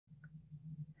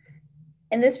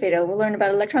In this video, we'll learn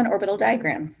about electron orbital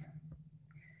diagrams.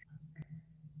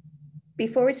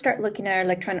 Before we start looking at our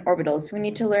electron orbitals, we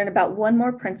need to learn about one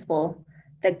more principle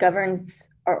that governs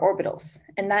our orbitals,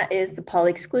 and that is the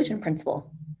Pauli exclusion principle.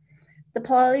 The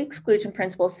Pauli exclusion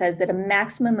principle says that a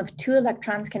maximum of 2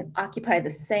 electrons can occupy the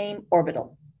same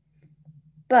orbital.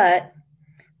 But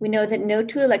we know that no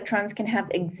 2 electrons can have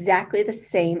exactly the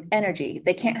same energy.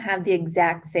 They can't have the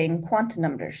exact same quantum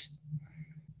numbers.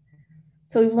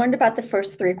 So we've learned about the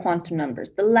first 3 quantum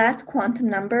numbers. The last quantum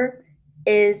number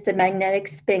is the magnetic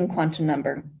spin quantum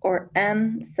number, or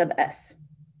m sub s.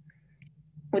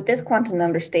 What this quantum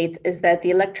number states is that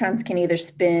the electrons can either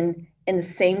spin in the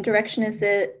same direction as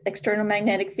the external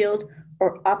magnetic field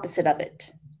or opposite of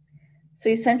it. So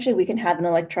essentially we can have an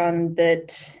electron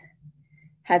that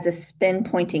has a spin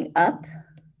pointing up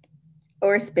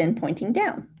or a spin pointing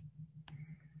down.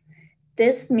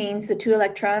 This means the 2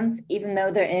 electrons, even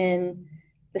though they're in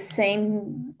the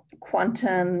same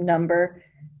quantum number,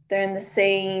 they're in the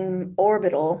same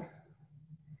orbital,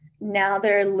 now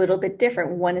they're a little bit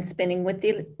different. One is spinning with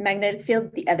the magnetic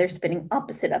field, the other spinning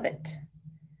opposite of it.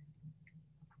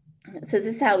 So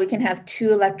this is how we can have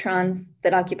 2 electrons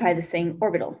that occupy the same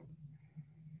orbital.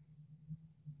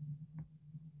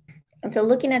 And so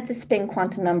looking at the spin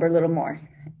quantum number a little more,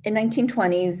 in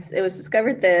 1920s, it was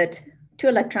discovered that 2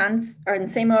 electrons are in the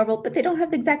same orbital, but they don't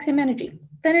have the exact same energy.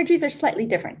 The energies are slightly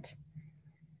different.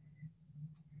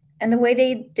 And the way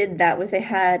they did that was they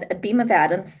had a beam of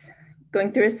atoms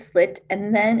going through a slit,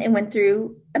 and then it went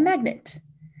through a magnet.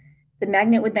 The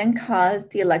magnet would then cause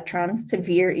the electrons to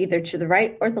veer either to the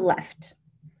right or the left.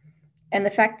 And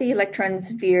the fact the electrons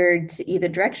veered to either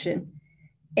direction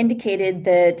indicated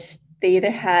that they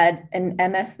either had an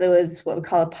MS that was what we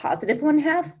call a positive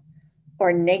 1/2 or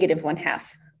a negative 1/2,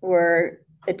 where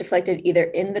it deflected either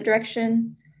in the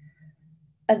direction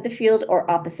of the field or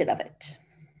opposite of it.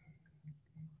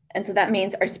 And so that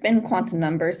means our spin quantum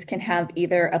numbers can have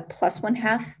either a plus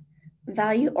 1/2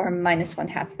 value or a minus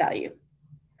 1/2 value.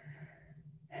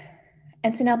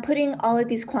 And so now putting all of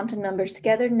these quantum numbers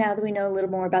together, now that we know a little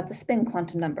more about the spin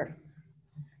quantum number.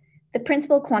 The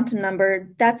principal quantum number,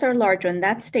 that's our large one.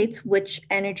 That states which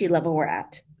energy level we're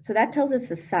at. So that tells us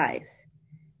the size.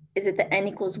 Is it the n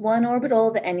equals 1 orbital,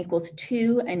 the n equals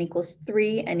 2, n equals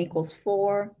 3, n equals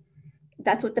 4?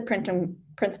 That's what the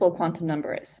principal quantum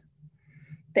number is.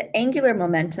 The angular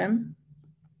momentum,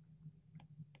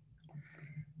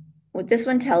 what this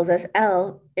one tells us,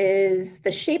 L, is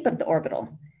the shape of the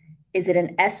orbital. Is it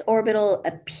an s orbital,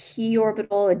 a p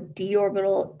orbital, a d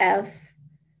orbital, f?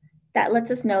 That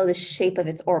lets us know the shape of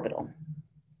its orbital.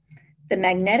 The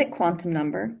magnetic quantum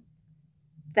number,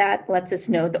 that lets us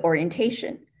know the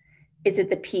orientation. Is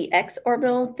it the px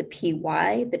orbital, the py,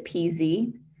 the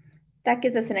pz? That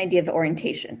gives us an idea of the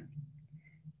orientation.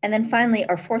 And then finally,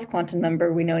 our 4th quantum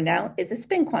number we know now is a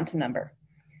spin quantum number.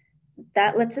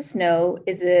 That lets us know,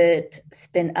 is it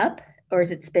spin up or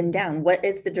is it spin down? What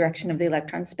is the direction of the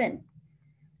electron spin?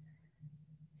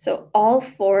 So all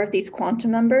 4 of these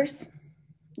quantum numbers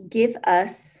give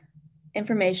us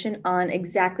information on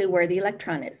exactly where the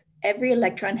electron is. Every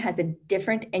electron has a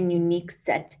different and unique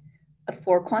set of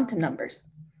 4 quantum numbers.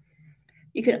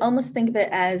 You can almost think of it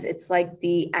as it's like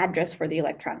the address for the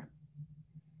electron.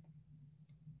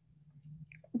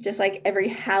 Just like every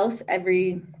house,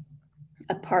 every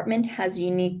apartment has a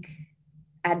unique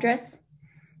address,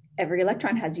 every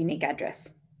electron has a unique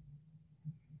address.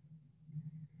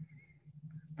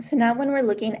 So now when we're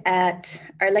looking at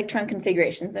our electron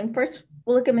configurations, and first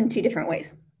we'll look at them in 2 different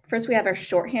ways. First, we have our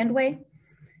shorthand way,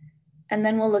 and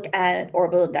then we'll look at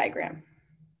orbital diagram.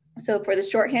 So for the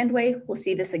shorthand way, we'll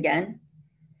see this again,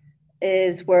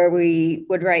 is where we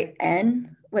would write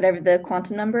n, whatever the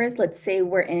quantum number is. Let's say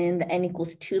we're in the n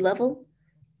equals 2 level.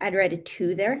 I'd write a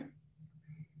 2 there.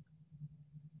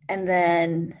 And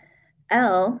then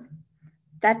L,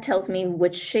 that tells me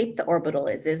which shape the orbital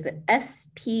is. Is it S,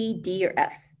 P, D, or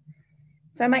F?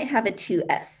 So I might have a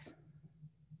 2s.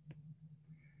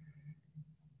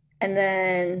 And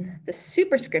then the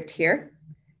superscript here,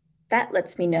 that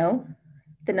lets me know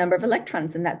the number of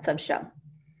electrons in that subshell.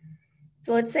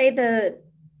 So let's say that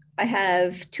I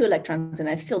have 2 electrons and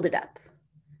I've filled it up.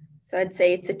 So I'd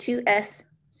say it's a 2s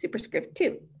superscript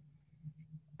 2.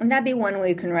 And that'd be one way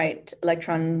you can write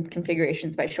electron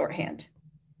configurations by shorthand.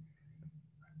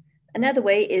 Another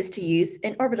way is to use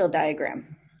an orbital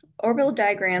diagram. Orbital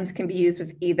diagrams can be used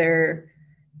with either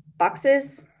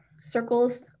boxes,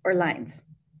 circles, or lines.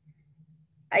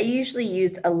 I usually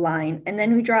use a line, and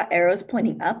then we draw arrows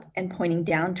pointing up and pointing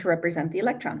down to represent the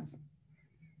electrons.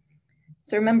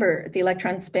 So remember, the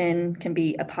electron spin can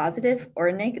be a positive or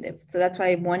a negative. So that's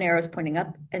why one arrow is pointing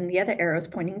up and the other arrow is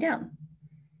pointing down.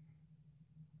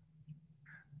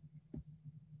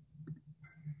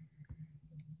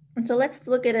 And so let's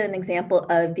look at an example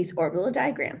of these orbital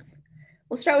diagrams.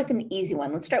 We'll start with an easy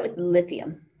one. Let's start with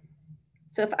lithium.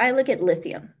 So if I look at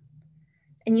lithium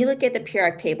and you look at the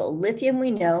periodic table, lithium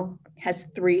we know has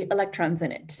 3 electrons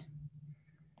in it.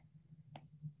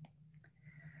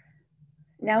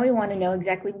 Now we want to know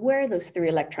exactly where those 3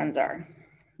 electrons are.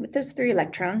 With those 3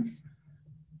 electrons,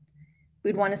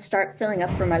 we'd want to start filling up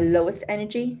from our lowest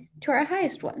energy to our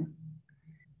highest one.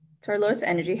 So our lowest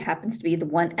energy happens to be the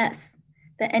 1s.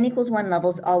 The n equals 1 level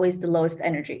is always the lowest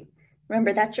energy.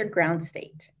 Remember, that's your ground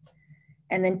state.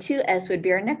 And then 2s would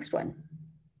be our next one.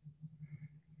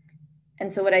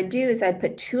 And so what I do is I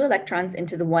put 2 electrons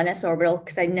into the 1s orbital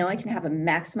because I know I can have a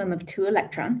maximum of 2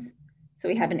 electrons. So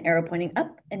we have an arrow pointing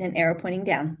up and an arrow pointing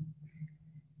down.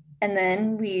 And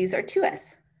then we use our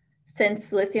 2s.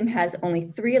 Since lithium has only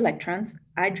 3 electrons,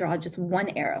 I draw just 1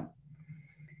 arrow.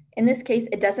 In this case,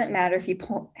 it doesn't matter if you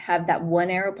have that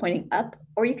 1 arrow pointing up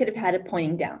or you could have had it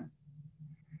pointing down.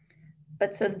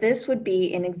 But so this would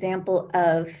be an example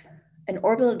of an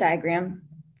orbital diagram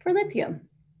for lithium.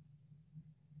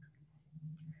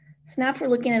 So now if we're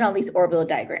looking at all these orbital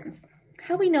diagrams,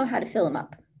 how do we know how to fill them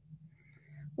up?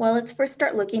 Well, let's first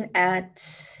start looking at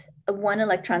a 1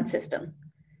 electron system.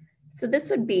 So this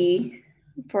would be,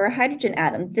 for a hydrogen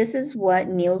atom, this is what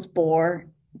Niels Bohr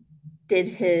did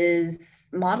his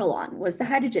model on, was the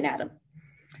hydrogen atom.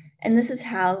 And this is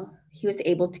how he was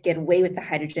able to get away with the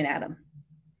hydrogen atom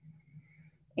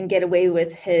and get away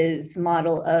with his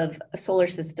model of a solar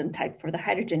system type for the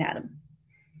hydrogen atom,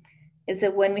 is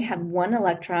that when we have 1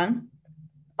 electron,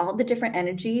 all the different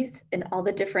energies and all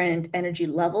the different energy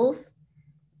levels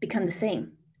become the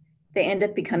same. They end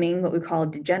up becoming what we call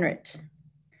degenerate,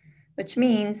 which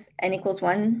means n equals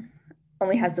 1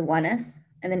 only has the 1s,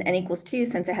 and then n equals 2,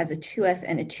 since it has a 2s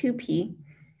and a 2p,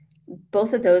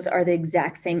 both of those are the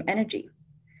exact same energy.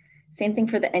 Same thing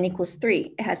for the n equals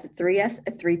 3. It has a 3s,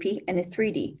 a 3p, and a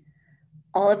 3d.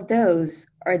 All of those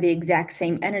are the exact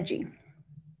same energy.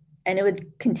 And it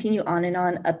would continue on and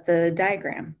on up the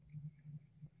diagram.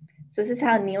 So this is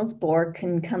how Niels Bohr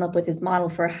can come up with his model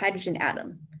for a hydrogen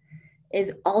atom,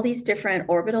 is all these different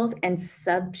orbitals and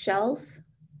subshells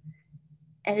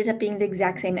ended up being the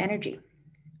exact same energy.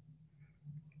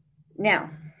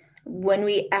 Now, when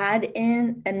we add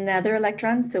in another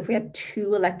electron, so if we have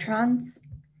 2 electrons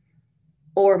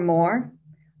or more,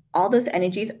 all those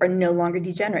energies are no longer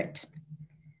degenerate.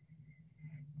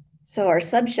 So our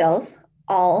subshells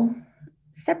all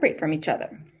separate from each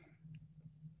other.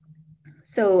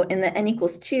 So in the n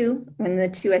equals 2, when the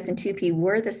 2s and 2p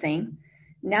were the same,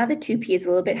 now the 2p is a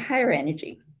little bit higher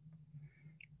energy.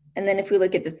 And then if we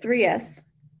look at the 3s,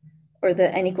 or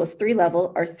the n equals 3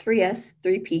 level, our 3s,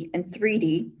 3p, and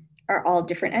 3d are all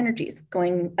different energies,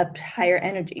 going up to higher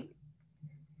energy.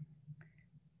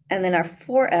 And then our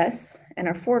 4s and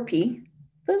our 4p,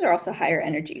 those are also higher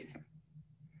energies.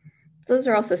 Those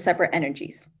are also separate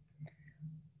energies.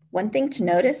 One thing to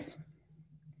notice,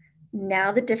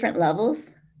 now the different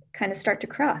levels kind of start to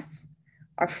cross.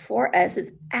 Our 4s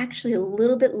is actually a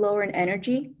little bit lower in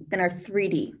energy than our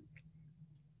 3d.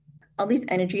 All these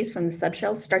energies from the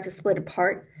subshells start to split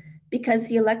apart because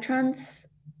the electrons,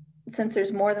 since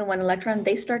there's more than 1 electron,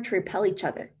 they start to repel each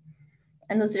other.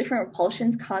 And those different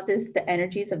repulsions causes the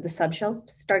energies of the subshells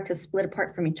to start to split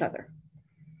apart from each other.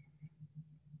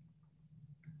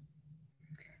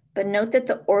 But note that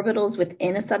the orbitals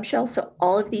within a subshell, so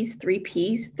all of these 3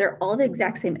 p's, they're all the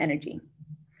exact same energy.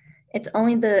 It's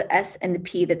only the s and the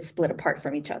p that split apart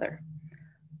from each other.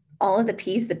 All of the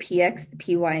p's, the px, the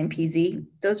py, and pz,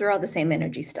 those are all the same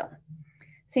energy still.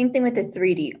 Same thing with the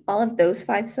 3d. All of those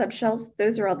 5 subshells,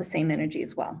 those are all the same energy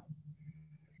as well.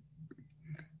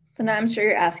 So now I'm sure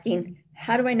you're asking,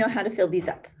 how do I know how to fill these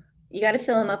up? You got to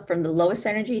fill them up from the lowest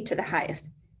energy to the highest.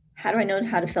 How do I know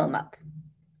how to fill them up?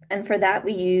 And for that,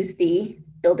 we use the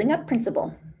building up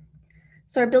principle.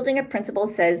 So our building up principle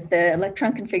says the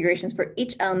electron configurations for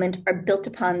each element are built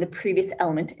upon the previous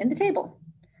element in the table.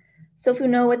 So if we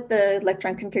know what the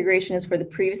electron configuration is for the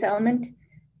previous element,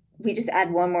 we just add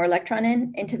 1 more electron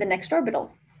into the next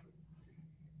orbital.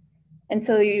 And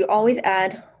so you always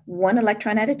add 1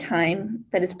 electron at a time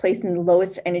that is placed in the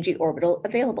lowest energy orbital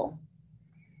available.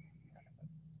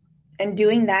 And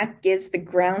doing that gives the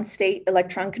ground state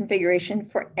electron configuration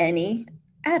for any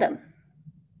atom.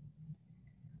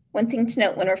 One thing to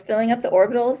note, when we're filling up the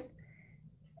orbitals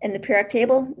in the periodic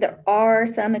table, there are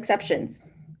some exceptions.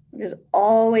 There's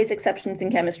always exceptions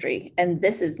in chemistry, and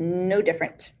this is no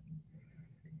different.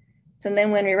 So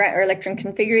then when we write our electron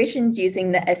configurations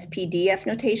using the SPDF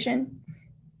notation,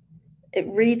 it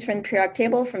reads from the periodic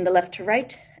table from the left to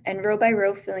right and row by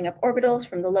row filling up orbitals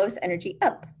from the lowest energy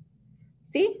up.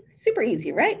 See? Super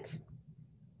easy, right?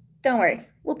 Don't worry,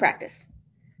 we'll practice.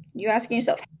 You're asking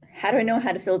yourself, how do I know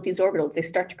how to fill up these orbitals? They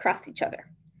start to cross each other.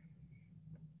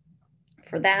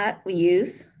 For that, we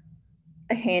use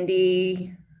a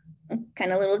handy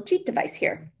kind of little cheat device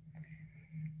here.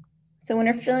 So when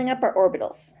we're filling up our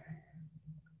orbitals,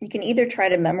 you can either try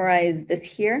to memorize this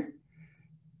here,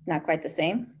 not quite the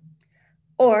same,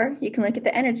 or you can look at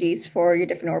the energies for your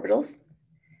different orbitals.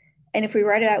 And if we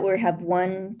write it out, we have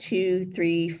 1, 2,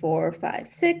 3, 4, 5,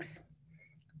 6.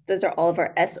 Those are all of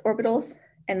our s orbitals.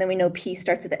 And then we know p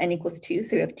starts at the n equals 2.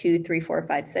 So we have 2, 3, 4,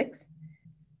 5, 6.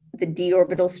 The d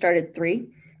orbitals start at 3.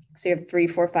 So you have 3,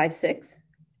 4, 5, 6.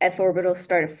 F orbitals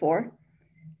start at 4.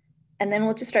 And then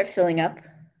we'll just start filling up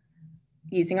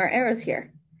using our arrows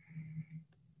here.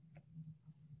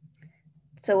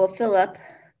 So we'll fill up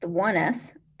the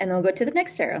 1s, and then we'll go to the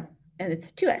next arrow, and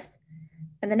it's 2s.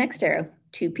 And the next arrow,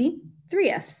 2p,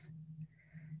 3s.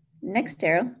 Next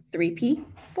arrow, 3p,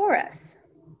 4s.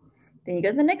 Then you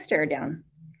go to the next arrow down,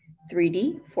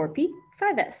 3d, 4p,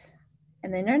 5s.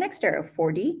 And then our next arrow,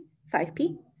 4d,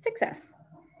 5p, 6s.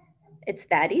 It's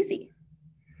that easy.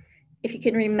 If you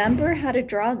can remember how to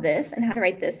draw this and how to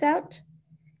write this out,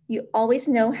 you always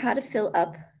know how to fill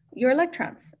up your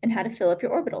electrons and how to fill up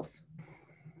your orbitals.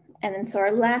 And then so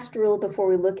our last rule before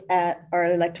we look at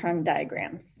our electron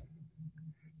diagrams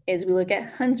is we look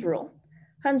at Hund's rule.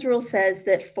 Hund's rule says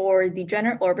that for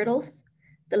degenerate orbitals,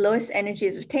 the lowest energy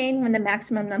is obtained when the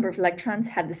maximum number of electrons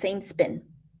have the same spin.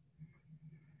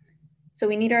 So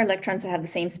we need our electrons to have the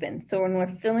same spin. So when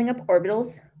we're filling up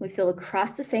orbitals, we fill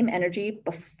across the same energy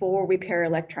before we pair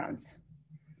electrons.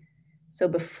 So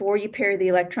before you pair the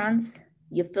electrons,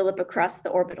 you fill up across the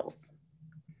orbitals.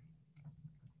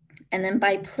 And then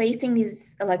by placing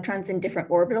these electrons in different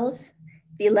orbitals,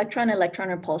 the electron-electron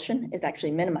repulsion is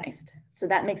actually minimized. So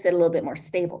that makes it a little bit more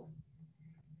stable.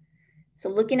 So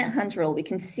looking at Hund's rule, we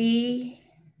can see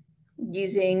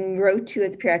using row 2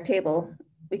 of the periodic table,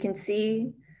 we can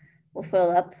see we'll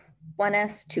fill up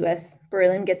 1s, 2s,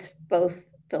 beryllium gets both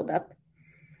filled up.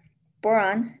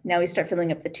 Boron, now we start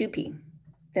filling up the 2p.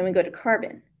 Then we go to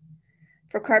carbon.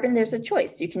 For carbon, there's a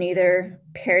choice. You can either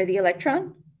pair the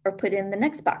electron or put in the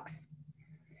next box.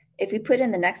 If we put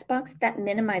in the next box, that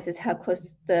minimizes how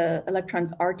close the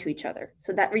electrons are to each other.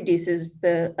 So that reduces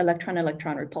the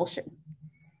electron-electron repulsion.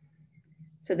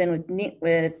 So then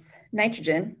with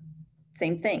nitrogen,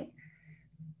 same thing.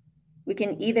 We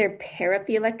can either pair up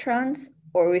the electrons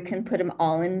or we can put them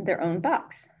all in their own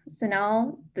box. So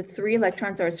now the 3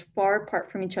 electrons are as far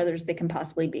apart from each other as they can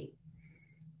possibly be.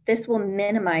 This will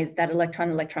minimize that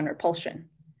electron-electron repulsion.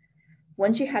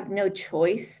 Once you have no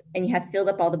choice and you have filled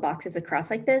up all the boxes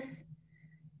across like this,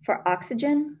 for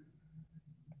oxygen,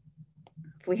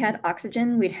 if we had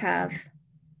oxygen, we'd have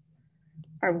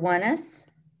our 1s,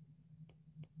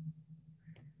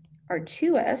 our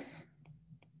 2s,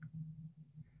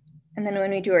 and then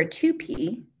when we do our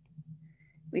 2p,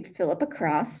 we'd fill up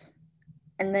across,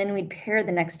 and then we'd pair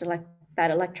the next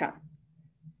that electron.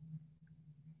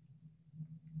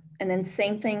 And then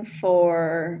same thing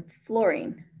for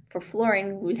fluorine. For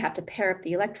fluorine, we'd have to pair up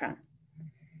the electron.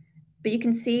 But you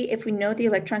can see if we know the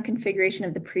electron configuration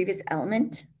of the previous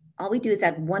element, all we do is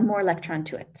add one more electron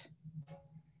to it.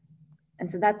 And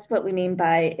so that's what we mean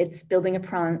by it's building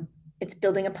upon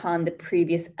the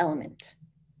previous element.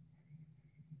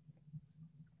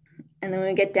 And then when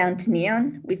we get down to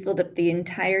neon, we filled up the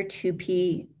entire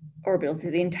 2p orbitals,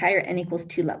 so the entire n equals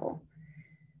 2 level.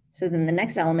 So then the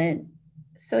next element,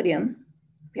 sodium,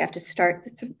 we have to start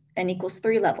the n equals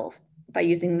 3 levels by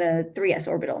using the 3s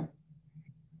orbital.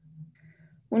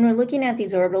 When we're looking at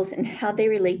these orbitals and how they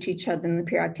relate to each other in the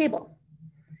periodic table,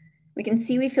 we can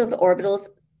see we fill the orbitals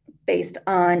based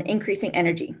on increasing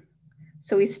energy.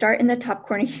 So we start in the top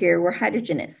corner here where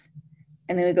hydrogen is,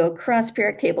 and then we go across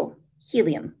periodic table,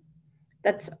 helium.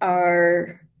 That's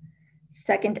our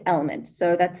second element,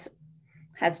 so that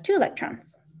has 2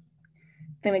 electrons.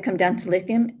 Then we come down to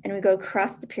lithium and we go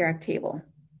across the periodic table.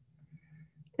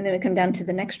 And then we come down to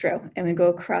the next row and we go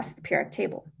across the periodic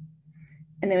table.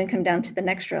 And then we come down to the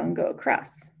next row and go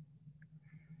across.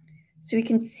 So we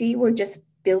can see we're just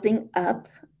building up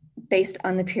based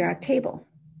on the periodic table.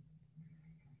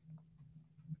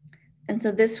 And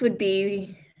so this would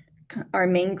be our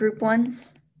main group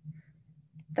ones.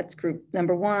 That's group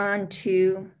number 1,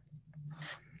 2.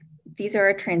 These are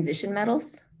our transition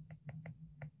metals.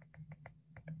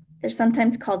 They're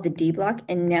sometimes called the D block,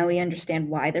 and now we understand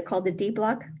why they're called the D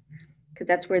block, because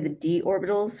that's where the d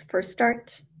orbitals first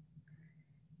start.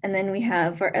 And then we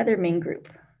have our other main group.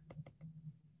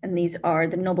 And these are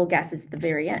the noble gases at the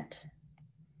very end.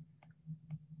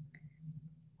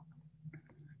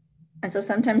 And so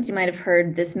sometimes you might have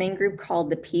heard this main group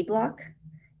called the p block.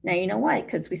 Now you know why,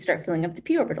 because we start filling up the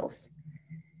p orbitals.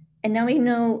 And now we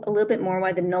know a little bit more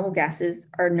why the noble gases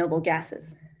are noble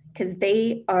gases, because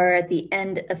they are at the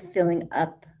end of filling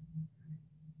up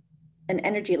an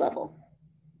energy level.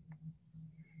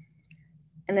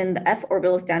 And then the f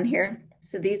orbitals down here.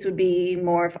 So these would be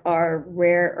more of our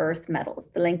rare earth metals,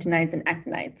 the lanktanides and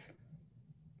actinides.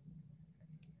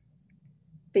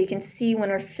 But you can see when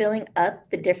we're filling up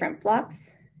the different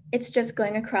blocks, it's just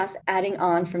going across adding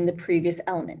on from the previous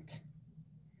element.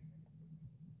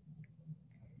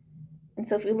 And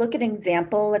so if we look at an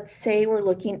example, let's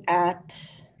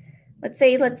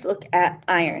look at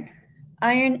iron.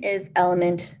 Iron is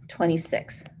element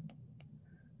 26.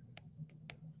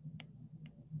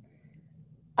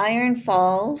 Iron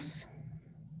falls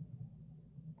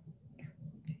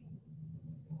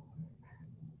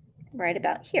right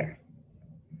about here.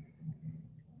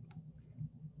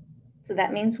 So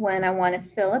that means when I want to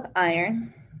fill up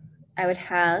iron, I would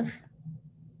have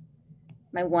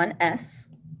my 1s,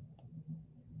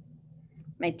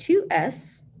 my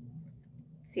 2s,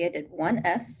 see I did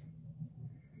 1s,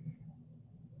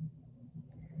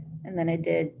 and then I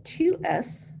did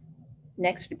 2s,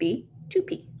 next would be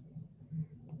 2p.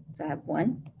 So I have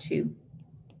 1, 2,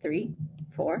 3,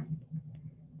 4.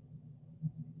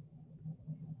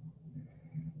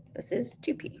 This is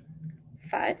 2p.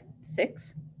 5,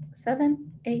 6,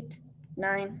 7, 8,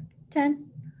 9,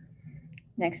 10.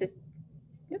 Next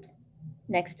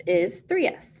is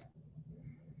 3s.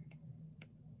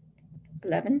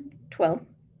 11, 12.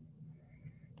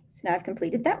 So now I've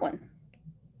completed that one.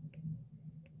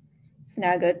 So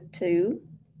now I go to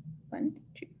 1,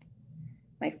 2,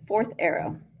 my fourth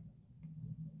arrow,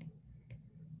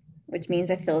 which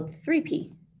means I fill up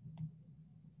 3p.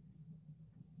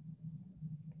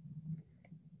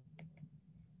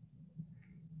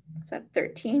 So I have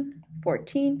 13,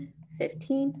 14,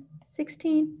 15,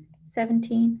 16,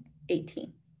 17,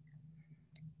 18.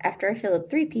 After I fill up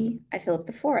 3p, I fill up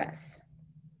the 4s.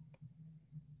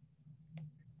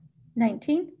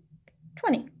 19,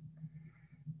 20.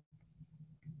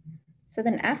 So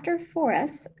then after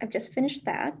 4s, I've just finished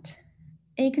that.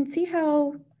 And you can see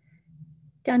how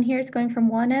down here it's going from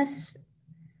 1s,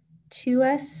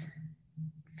 2s,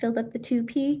 filled up the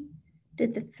 2p,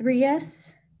 did the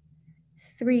 3s,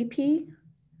 3p,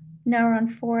 now we're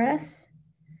on 4s,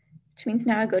 which means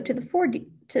now I go to the 4d,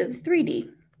 to the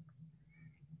 3d.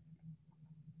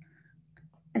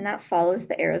 And that follows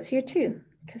the arrows here too,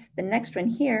 because the next one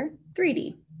here,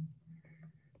 3d.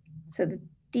 So the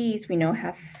d's we know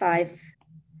have 5.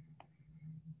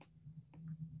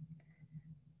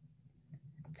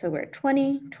 So we're at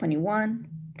 20, 21,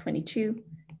 22,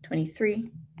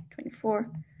 23,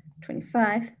 24,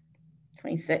 25,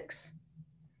 26.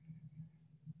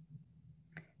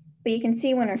 But you can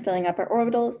see when we're filling up our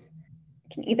orbitals, you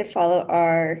can either follow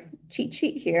our cheat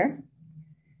sheet here,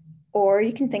 or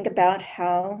you can think about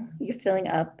how you're filling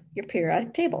up your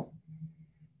periodic table.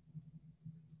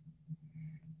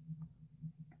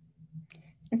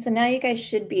 And so now you guys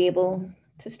should be able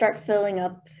to start filling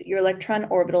up your electron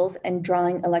orbitals and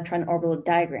drawing electron orbital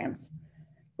diagrams.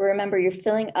 But remember, you're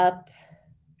filling up,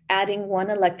 adding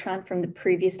 1 electron from the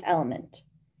previous element.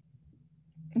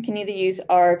 You can either use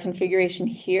our configuration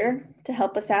here to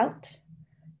help us out,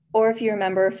 or if you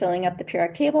remember filling up the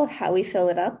periodic table, how we fill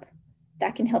it up,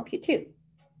 that can help you too.